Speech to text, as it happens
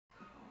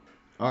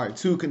All right,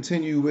 to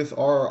continue with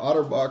our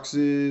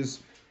Otterboxes,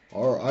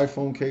 our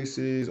iPhone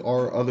cases,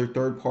 our other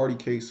third-party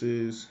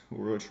cases,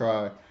 we're gonna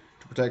try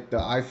to protect the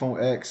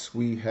iPhone X.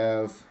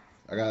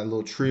 I got a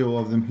little trio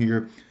of them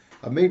here.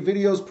 I've made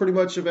videos pretty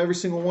much of every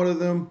single one of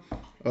them.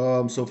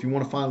 So if you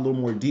want to find a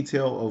little more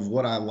detail of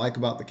what I like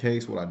about the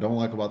case, what I don't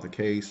like about the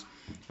case,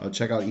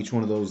 check out each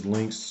one of those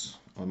links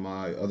on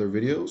my other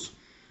videos.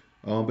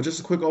 But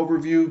just a quick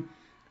overview.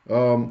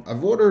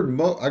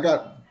 I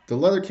got the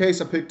leather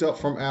case I picked up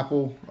from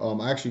Apple.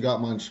 I actually got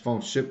my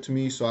phone shipped to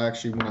me, so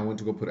when I went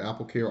to go put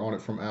Apple Care on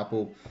it from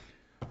Apple,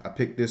 I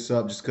picked this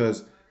up just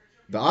because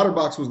the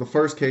Otterbox was the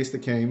first case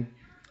that came,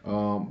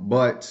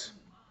 but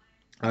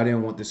I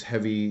didn't want this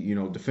heavy,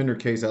 Defender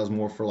case. That was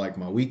more for like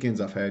my weekends.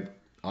 I've had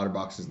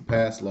Otterboxes in the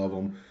past, love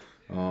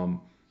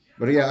them.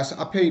 But yeah,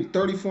 I paid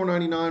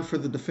 $34.99 for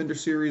the Defender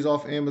series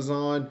off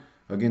Amazon.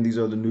 Again, these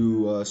are the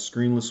new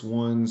screenless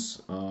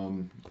ones.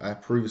 I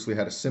previously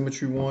had a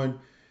Symmetry one,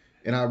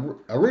 and I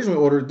originally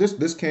ordered this.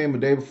 This came a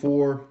day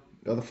before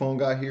the other phone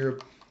got here,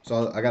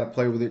 so I got to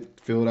play with it,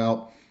 fill it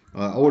out.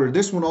 I ordered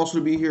this one also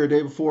to be here a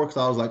day before because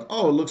I was like,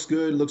 oh, it looks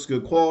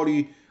good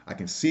quality. I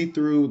can see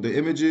through the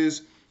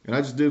images, and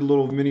I just did a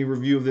little mini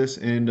review of this,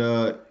 and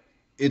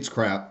it's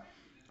crap.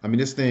 I mean,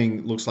 this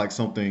thing looks like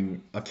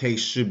something a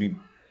case should be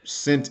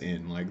sent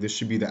in. Like this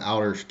should be the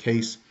outer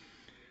case.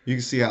 You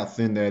can see how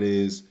thin that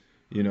is.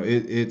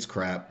 It's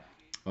crap.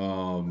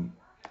 $9,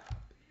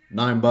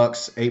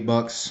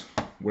 $8,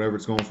 whatever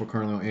it's going for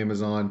currently on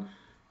Amazon.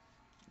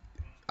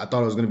 I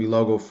thought it was going to be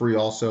logo free.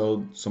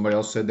 Also, somebody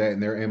else said that in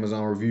their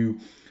Amazon review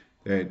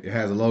that it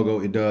has a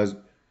logo. It does.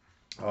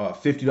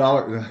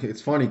 $50.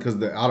 It's funny because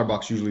the outer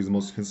box usually is the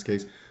most expensive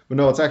case, but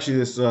no, it's actually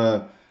this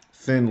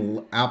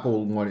thin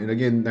Apple one. And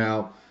again,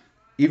 now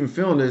even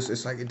feeling this,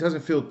 it's like it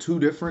doesn't feel too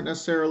different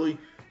necessarily.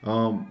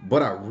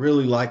 But I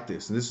really like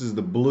this. And this is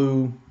the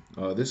blue.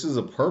 This is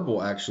a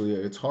purple, actually.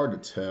 It's hard to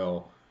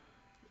tell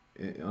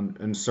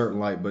in certain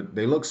light, but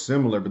they look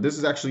similar. But this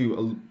is actually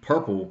a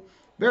purple.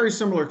 Very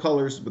similar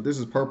colors, but this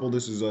is purple.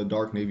 This is a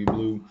dark navy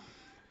blue.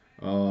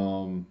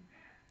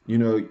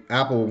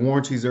 Apple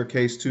warranties their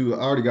case too. I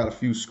already got a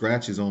few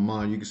scratches on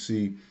mine. You can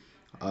see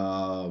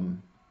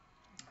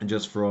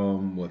just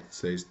from,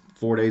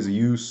 4 days of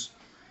use.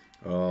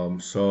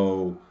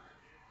 So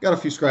got a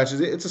few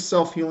scratches. It's a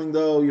self-healing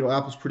though.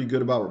 Apple's pretty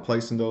good about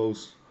replacing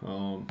those.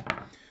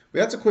 But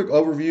that's a quick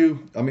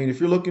overview. I mean, if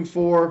you're looking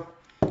for,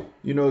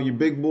 your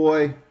big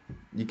boy,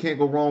 you can't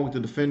go wrong with the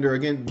Defender.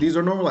 Again, these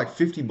are normally like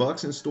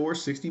 $50 in store,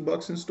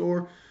 $60 in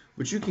store,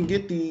 but you can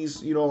get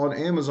these, on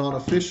Amazon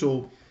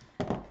official.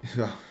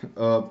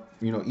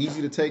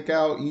 Easy to take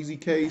out, easy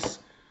case.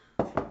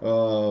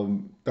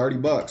 $30,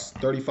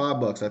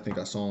 $35. I think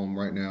I saw them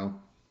right now.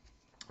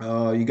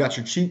 You got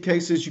your cheap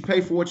cases. You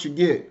pay for what you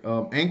get.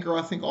 Anchor,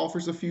 I think,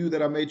 offers a few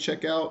that I may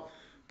check out.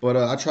 But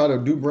I try to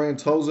do brand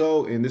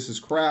Tozo, and this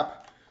is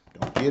crap.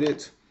 Don't get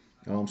it.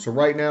 So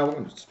right now, we're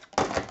going to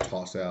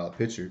toss out a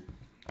picture,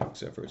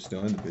 except for it's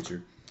still in the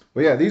picture.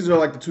 But yeah, these are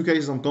like the two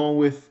cases I'm going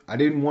with. I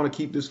didn't want to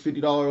keep this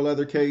 $50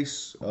 leather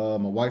case. My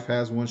wife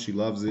has one. She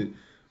loves it.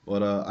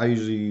 But I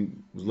usually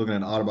was looking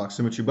at an Otterbox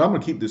Symmetry. But I'm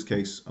going to keep this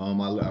case.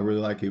 I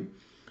really like it.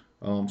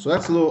 So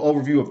that's a little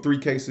overview of 3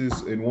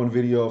 cases in one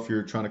video if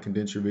you're trying to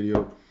condense your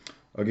video.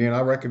 Again,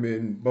 I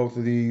recommend both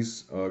of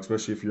these,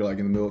 especially if you're like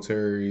in the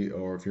military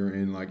or if you're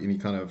in like any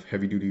kind of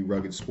heavy duty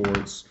rugged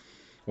sports,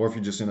 or if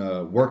you're just in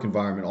a work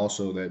environment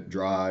also that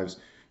drives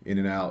in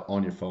and out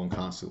on your phone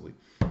constantly.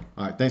 All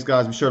right, thanks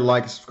guys. Be sure to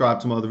like and subscribe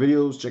to my other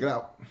videos. Check it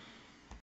out.